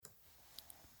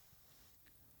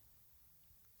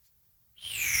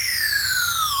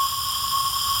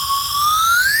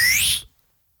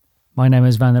My name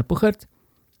is Werner Puchert,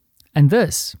 and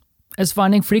this is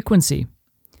Finding Frequency.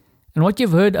 And what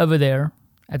you've heard over there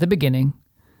at the beginning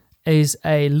is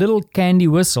a little candy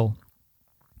whistle.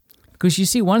 Because you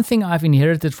see, one thing I've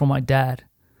inherited from my dad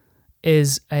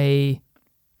is a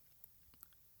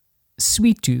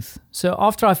sweet tooth. So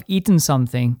after I've eaten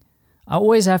something, I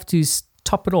always have to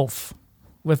top it off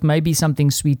with maybe something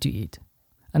sweet to eat.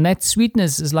 And that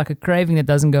sweetness is like a craving that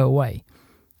doesn't go away.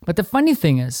 But the funny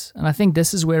thing is, and I think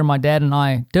this is where my dad and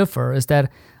I differ, is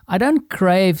that I don't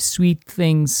crave sweet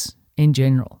things in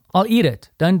general. I'll eat it.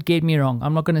 Don't get me wrong.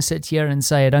 I'm not going to sit here and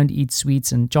say I don't eat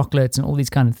sweets and chocolates and all these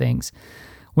kind of things.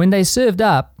 When they're served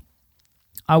up,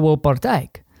 I will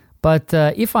partake. But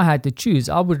if I had to choose,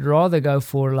 I would rather go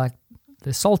for like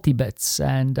the salty bits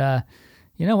and,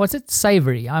 what's it?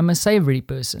 Savory. I'm a savory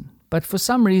person. But for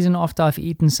some reason, after I've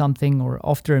eaten something or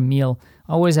after a meal,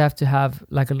 I always have to have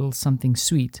like a little something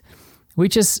sweet,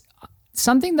 which is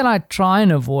something that I try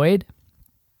and avoid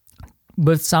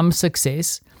with some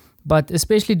success. But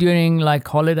especially during like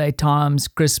holiday times,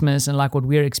 Christmas, and like what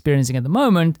we're experiencing at the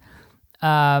moment,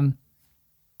 I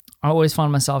always find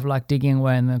myself like digging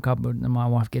away in the cupboard and my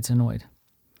wife gets annoyed.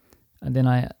 And then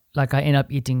I end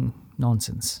up eating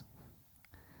nonsense.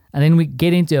 And then we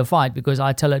get into a fight because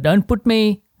I tell her, don't put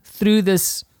me through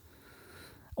this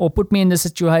or put me in the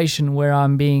situation where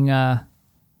I'm being,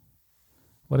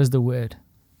 what is the word?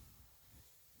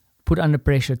 Put under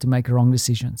pressure to make wrong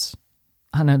decisions.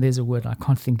 I know there's a word, I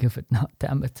can't think of it now,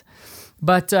 damn it.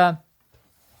 But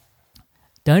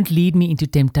don't lead me into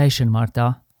temptation,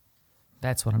 Martha.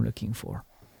 That's what I'm looking for.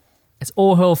 It's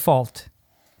all her fault.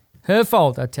 Her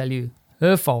fault, I tell you.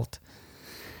 Her fault.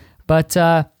 But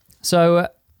so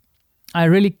I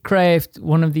really craved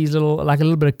one of these little, like a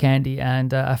little bit of candy,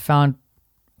 and I found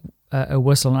a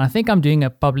whistle. And I think I'm doing a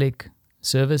public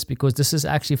service because this is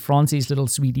actually Francie's little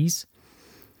sweeties.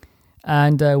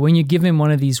 And when you give him one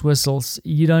of these whistles,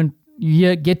 you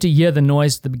get to hear the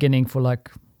noise at the beginning for like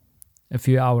a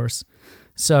few hours.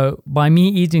 So by me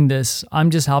eating this, I'm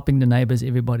just helping the neighbors,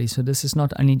 everybody. So this is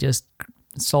not only just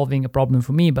solving a problem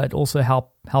for me, but also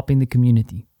helping the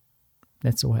community.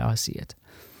 That's the way I see it.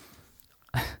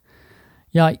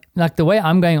 Yeah, like the way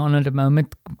I'm going on at the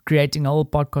moment, creating a whole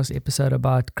podcast episode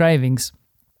about cravings,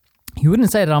 you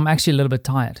wouldn't say that I'm actually a little bit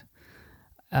tired.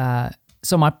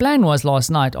 So my plan was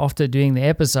last night after doing the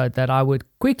episode that I would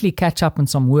quickly catch up on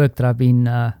some work that I've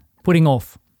been putting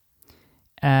off.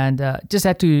 And just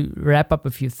had to wrap up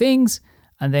a few things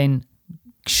and then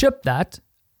ship that,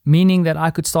 meaning that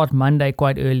I could start Monday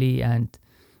quite early and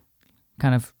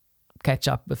kind of catch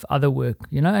up with other work,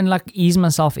 and like ease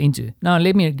myself into. Now,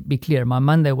 let me be clear. My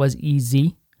Monday was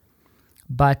easy,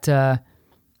 but I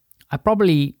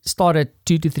probably started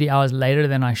 2 to 3 hours later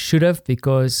than I should have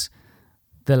because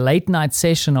the late night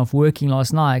session of working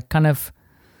last night kind of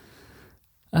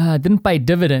didn't pay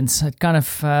dividends. It kind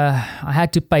of, I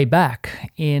had to pay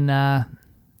back in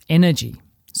energy.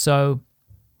 So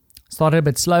started a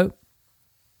bit slow,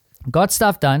 got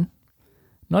stuff done,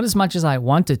 not as much as I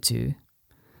wanted to,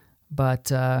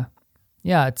 but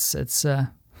it's it's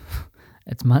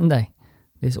Monday.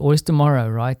 There's always tomorrow,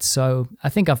 right? So I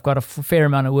think I've got a fair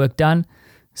amount of work done.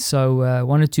 So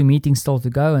 1 or 2 meetings still to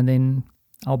go, and then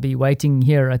I'll be waiting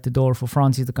here at the door for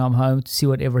Francie to come home to see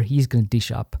whatever he's going to dish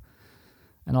up.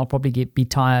 And I'll probably be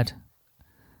tired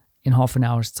in half an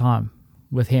hour's time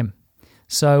with him.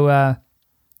 So, a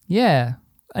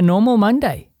normal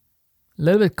Monday. A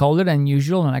little bit colder than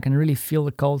usual, and I can really feel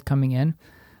the cold coming in.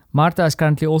 Martha is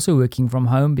currently also working from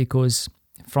home because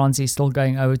Francie is still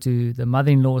going over to the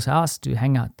mother-in-law's house to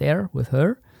hang out there with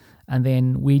her. And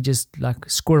then we just like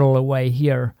squirrel away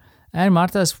here. And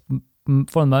Martha's,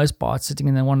 for the most part, sitting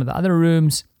in one of the other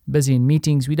rooms, busy in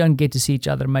meetings. We don't get to see each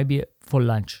other, maybe for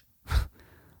lunch.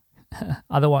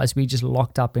 Otherwise, we just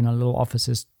locked up in our little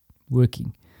offices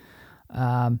working.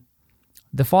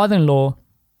 The father-in-law,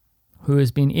 who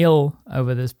has been ill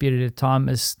over this period of time,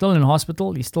 is still in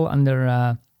hospital. He's still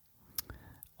under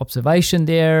observation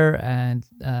there and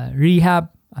rehab.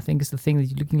 I think is the thing that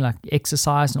you're looking like,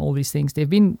 exercise and all these things. There have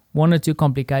been 1 or 2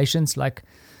 complications, like,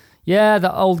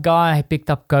 the old guy picked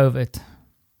up COVID. It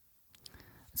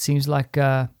seems like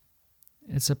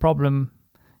it's a problem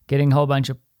getting a whole bunch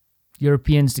of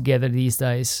Europeans together these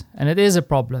days. And it is a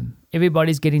problem.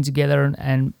 Everybody's getting together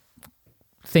and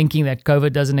thinking that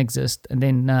COVID doesn't exist. And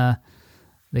then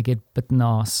they get bitten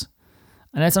ass.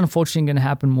 And that's unfortunately going to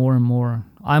happen more and more.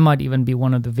 I might even be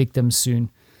one of the victims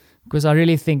soon. Because I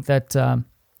really think that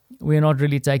we're not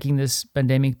really taking this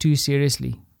pandemic too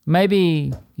seriously.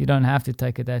 Maybe you don't have to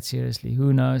take it that seriously.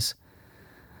 Who knows?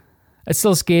 It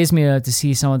still scares me to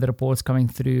see some of the reports coming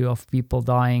through of people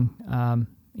dying.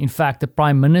 In fact, the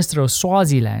Prime Minister of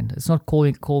Swaziland, it's not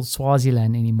called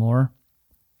Swaziland anymore.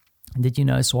 Did you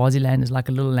know Swaziland is like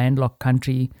a little landlocked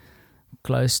country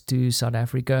close to South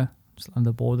Africa? It's on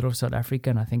the border of South Africa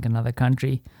and I think another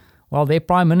country. Well, their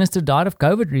Prime Minister died of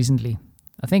COVID recently.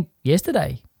 I think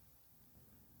yesterday.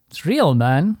 It's real,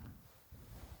 man.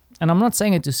 And I'm not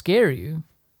saying it to scare you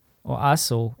or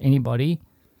us or anybody.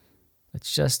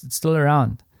 It's still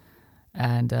around.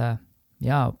 And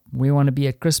we want to be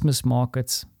at Christmas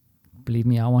markets. Believe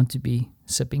me, I want to be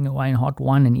sipping away in hot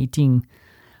wine and eating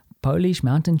Polish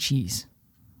mountain cheese.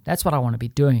 That's what I want to be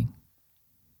doing.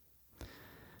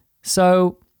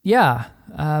 So,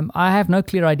 I have no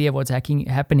clear idea of what's happening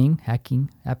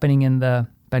in the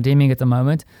pandemic at the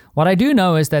moment. What I do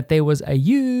know is that there was a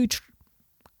huge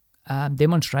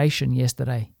demonstration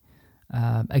yesterday.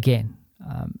 Again,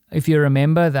 if you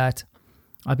remember that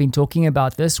I've been talking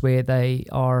about this, where they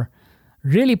are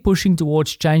really pushing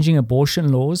towards changing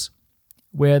abortion laws,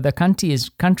 where the country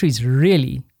is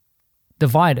really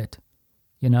divided.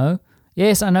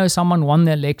 Yes, I know someone won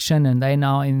the election and they're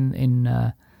now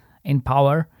in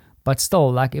power, but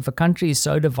still, like, if a country is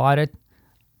so divided,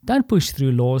 don't push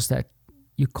through laws that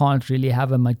you can't really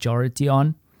have a majority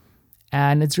on.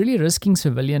 And it's really risking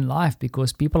civilian life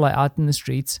because people are out in the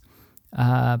streets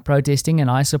protesting,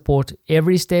 and I support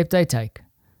every step they take.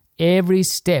 Every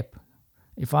step.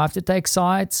 If I have to take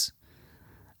sides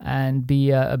and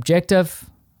be objective,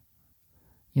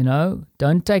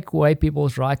 don't take away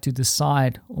people's right to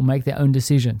decide or make their own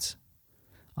decisions.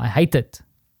 I hate it.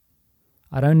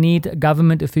 I don't need a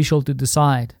government official to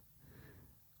decide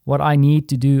what I need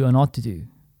to do or not to do.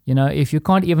 If you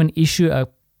can't even issue a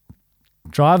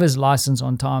driver's license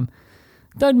on time,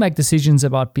 don't make decisions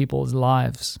about people's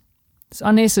lives. It's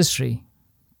unnecessary.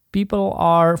 People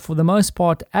are, for the most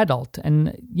part, adult.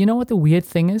 And you know what the weird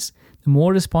thing is? The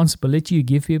more responsibility you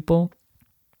give people,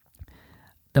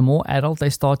 the more adult they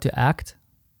start to act.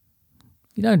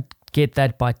 You don't get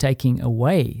that by taking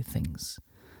away things.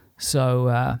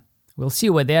 So we'll see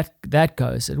where that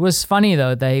goes. It was funny,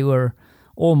 though. They were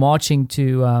all marching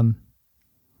to...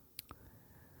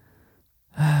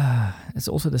 it's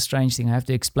also the strange thing. I have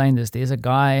to explain this. There's a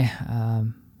guy...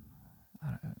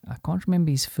 I can't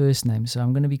remember his first name, so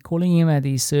I'm going to be calling him at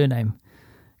his surname.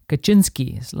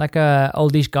 Kaczynski. It's like a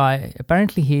oldish guy.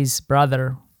 Apparently his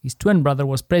twin brother,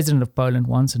 was president of Poland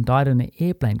once and died in an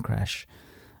airplane crash.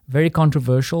 Very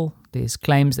controversial. There's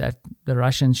claims that the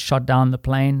Russians shot down the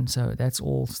plane, so that's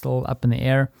all still up in the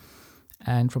air.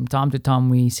 And from time to time,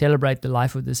 we celebrate the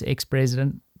life of this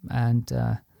ex-president, and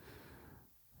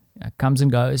comes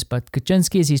and goes. But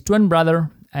Kaczynski is his twin brother,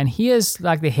 and he is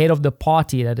like the head of the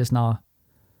party that is now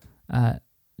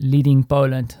leading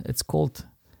Poland. It's called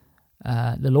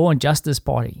the Law and Justice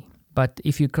Party. But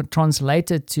if you could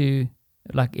translate it to,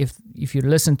 like, if you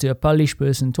listen to a Polish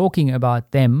person talking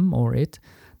about them or it,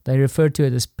 they refer to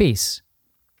it as PiS.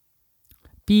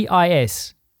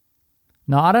 P-I-S.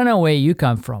 Now, I don't know where you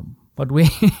come from, but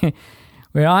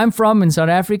where I'm from in South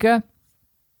Africa,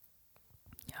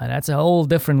 that's a whole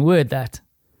different word that.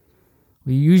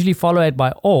 We usually follow it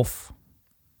by off.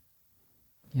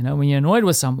 When you're annoyed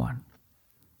with someone.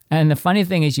 And the funny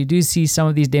thing is, you do see some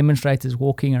of these demonstrators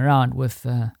walking around with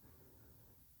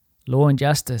law and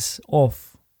justice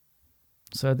off.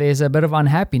 So there's a bit of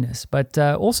unhappiness. But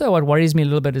also what worries me a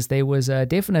little bit is there was a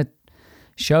definite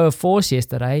show of force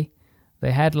yesterday.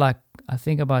 They had I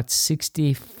think about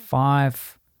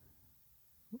 65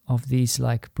 of these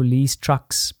police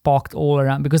trucks parked all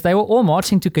around because they were all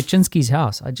marching to Kaczynski's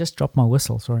house. I just dropped my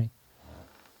whistle, sorry.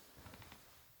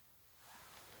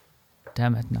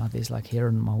 Damn it, now there's hair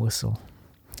in my whistle.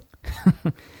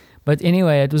 But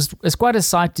anyway, it's quite a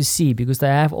sight to see because they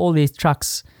have all these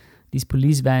trucks, these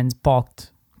police vans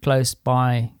parked close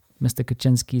by Mr.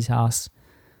 Kaczynski's house.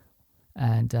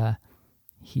 And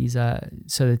he's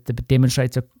so that the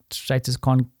demonstrators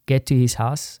can't get to his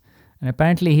house. And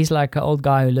apparently he's like an old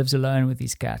guy who lives alone with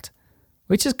his cat,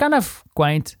 which is kind of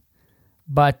quaint.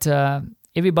 But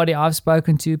everybody I've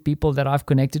spoken to, people that I've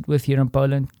connected with here in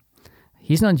Poland,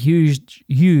 he's not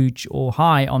huge or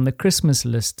high on the Christmas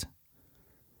list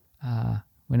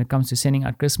when it comes to sending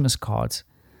out Christmas cards.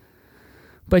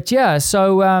 But yeah,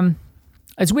 so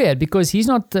it's weird because he's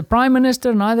not the prime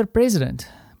minister, neither president.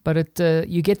 But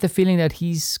you get the feeling that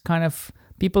he's kind of,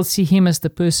 people see him as the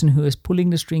person who is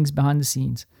pulling the strings behind the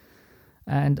scenes.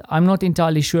 And I'm not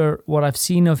entirely sure what I've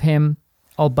seen of him,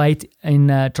 albeit in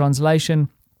translation,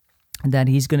 that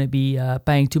he's going to be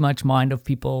paying too much mind of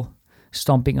people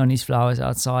stomping on his flowers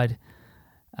outside.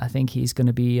 I think he's going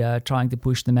to be trying to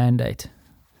push the mandate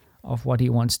of what he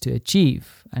wants to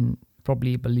achieve. And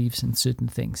probably believes in certain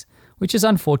things, which is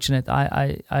unfortunate.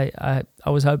 I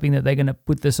was hoping that they're going to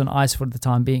put this on ice for the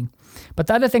time being. But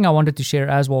the other thing I wanted to share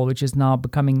as well, which is now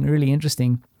becoming really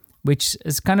interesting, which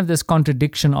is kind of this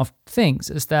contradiction of things,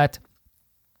 is that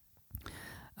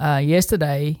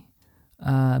yesterday,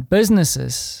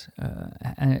 businesses,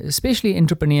 and especially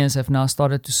entrepreneurs, have now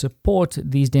started to support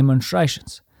these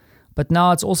demonstrations. But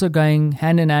now it's also going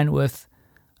hand in hand with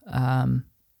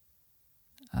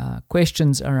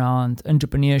questions around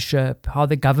entrepreneurship, how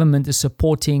the government is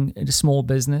supporting the small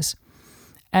business.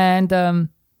 And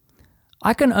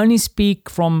I can only speak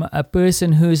from a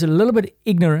person who is a little bit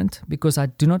ignorant because I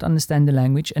do not understand the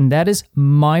language, and that is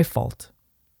my fault.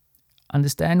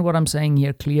 Understand what I'm saying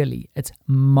here clearly. It's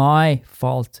my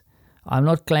fault. I'm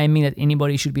not claiming that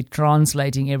anybody should be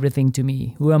translating everything to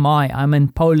me. Who am I? I'm in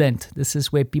Poland. This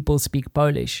is where people speak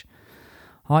Polish.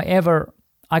 However,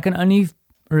 I can only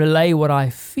relay what I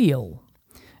feel.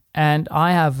 And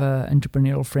I have an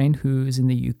entrepreneurial friend who is in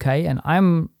the UK, and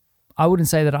I wouldn't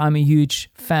say that I'm a huge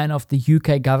fan of the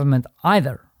UK government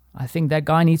either. I think that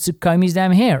guy needs to comb his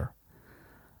damn hair.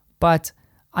 But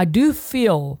I do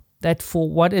feel that for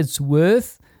what it's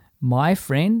worth, my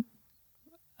friend,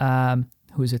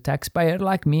 who's a taxpayer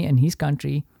like me in his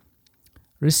country,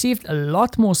 received a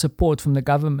lot more support from the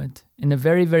government in a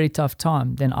very, very tough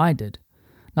time than I did.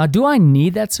 Now, do I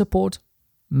need that support?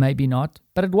 Maybe not,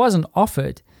 but it wasn't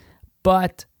offered.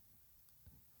 But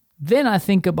then I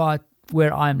think about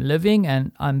where I'm living,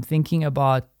 and I'm thinking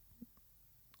about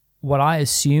what I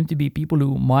assume to be people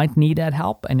who might need that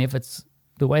help. And if it's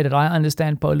the way that I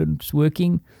understand Poland's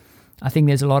working, I think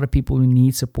there's a lot of people who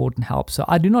need support and help. So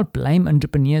I do not blame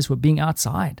entrepreneurs for being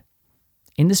outside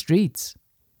in the streets.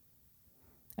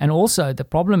 And also the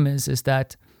problem is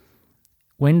that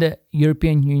when the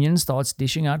European Union starts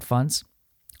dishing out funds,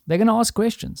 they're going to ask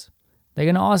questions. They're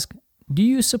going to ask, do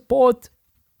you support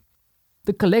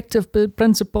the collective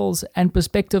principles and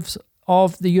perspectives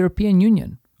of the European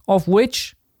Union, of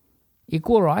which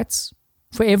equal rights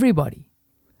for everybody?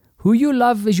 Who you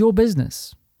love is your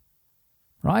business,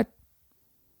 right?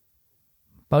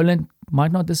 Poland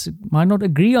might not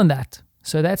agree on that.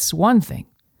 So that's one thing.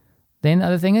 Then the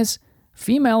other thing is,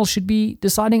 females should be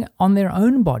deciding on their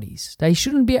own bodies. They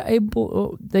shouldn't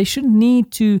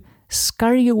need to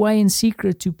scurry away in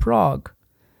secret to Prague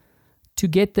to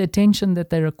get the attention that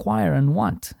they require and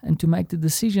want, and to make the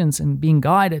decisions and being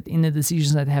guided in the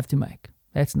decisions that they have to make.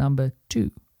 That's number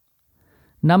 2.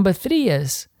 Number 3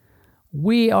 is,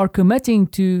 we are committing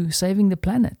to saving the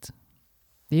planet.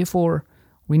 Therefore,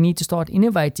 we need to start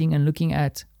innovating and looking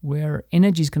at where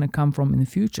energy is going to come from in the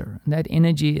future. And that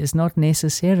energy is not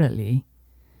necessarily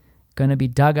going to be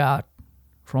dug out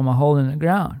from a hole in the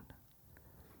ground,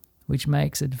 which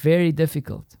makes it very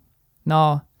difficult.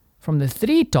 Now, from the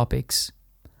 3 topics,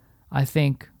 I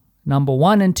think number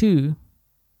 1 and 2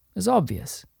 is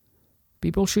obvious.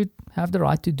 People should have the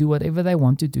right to do whatever they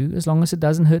want to do as long as it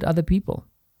doesn't hurt other people.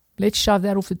 Let's shove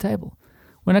that off the table.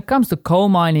 When it comes to coal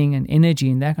mining and energy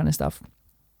and that kind of stuff,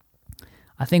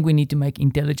 I think we need to make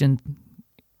intelligent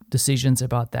decisions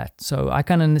about that. So I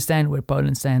can understand where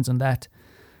Poland stands on that.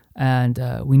 And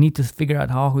we need to figure out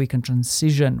how we can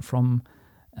transition from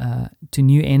to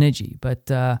new energy.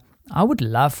 But I would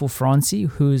love for Francie,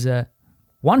 who's a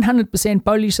 100%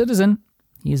 Polish citizen,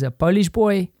 he's a Polish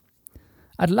boy,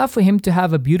 I'd love for him to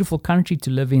have a beautiful country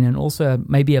to live in, and also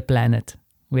maybe a planet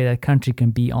where that country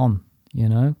can be on, you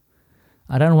know.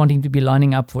 I don't want him to be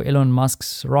lining up for Elon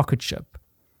Musk's rocket ship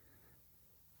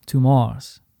to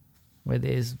Mars, where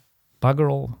there's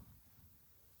bugger all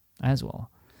as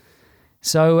well.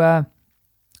 So,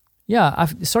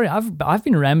 I've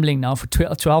been rambling now for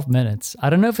 12 minutes. I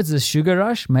don't know if it's a sugar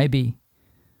rush, maybe.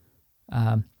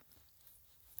 So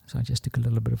I just took a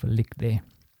little bit of a lick there.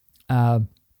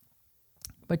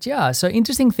 But yeah, so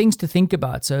interesting things to think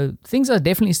about. So things are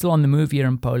definitely still on the move here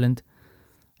in Poland.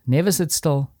 Never sit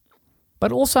still.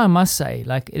 But also I must say,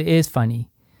 like, it is funny.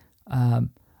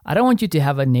 I don't want you to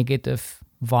have a negative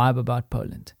vibe about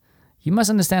Poland. You must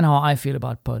understand how I feel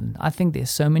about Poland. I think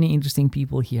there's so many interesting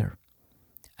people here.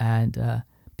 And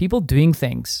people doing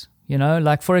things, you know,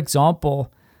 like, for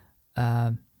example,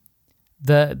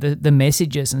 the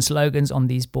messages and slogans on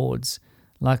these boards,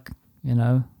 like, you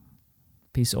know,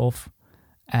 peace off,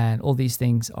 and all these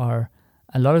things are,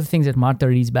 a lot of the things that Marta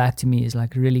reads back to me is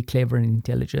like really clever and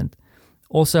intelligent.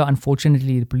 Also,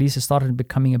 unfortunately, the police have started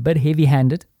becoming a bit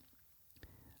heavy-handed.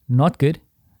 Not good.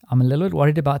 I'm a little bit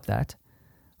worried about that.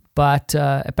 But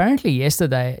apparently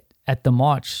yesterday at the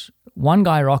march, one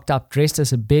guy rocked up dressed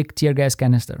as a big tear gas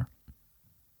canister.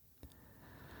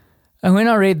 And when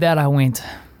I read that, I went,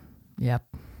 yep,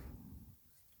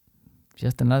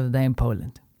 Just another day in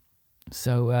Poland.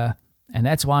 So, and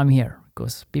that's why I'm here,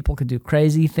 because people can do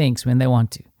crazy things when they want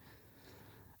to.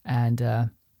 And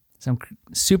some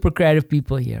super creative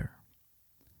people here.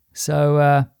 So,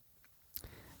 I'm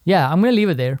going to leave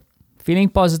it there. Feeling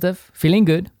positive, feeling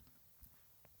good,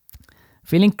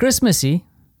 feeling Christmassy,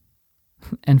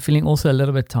 and feeling also a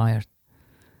little bit tired.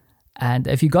 And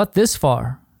if you got this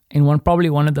far in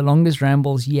probably one of the longest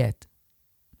rambles yet,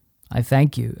 I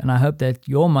thank you. And I hope that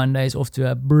your Monday is off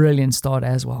to a brilliant start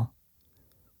as well.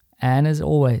 And as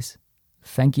always,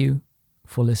 thank you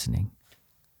for listening.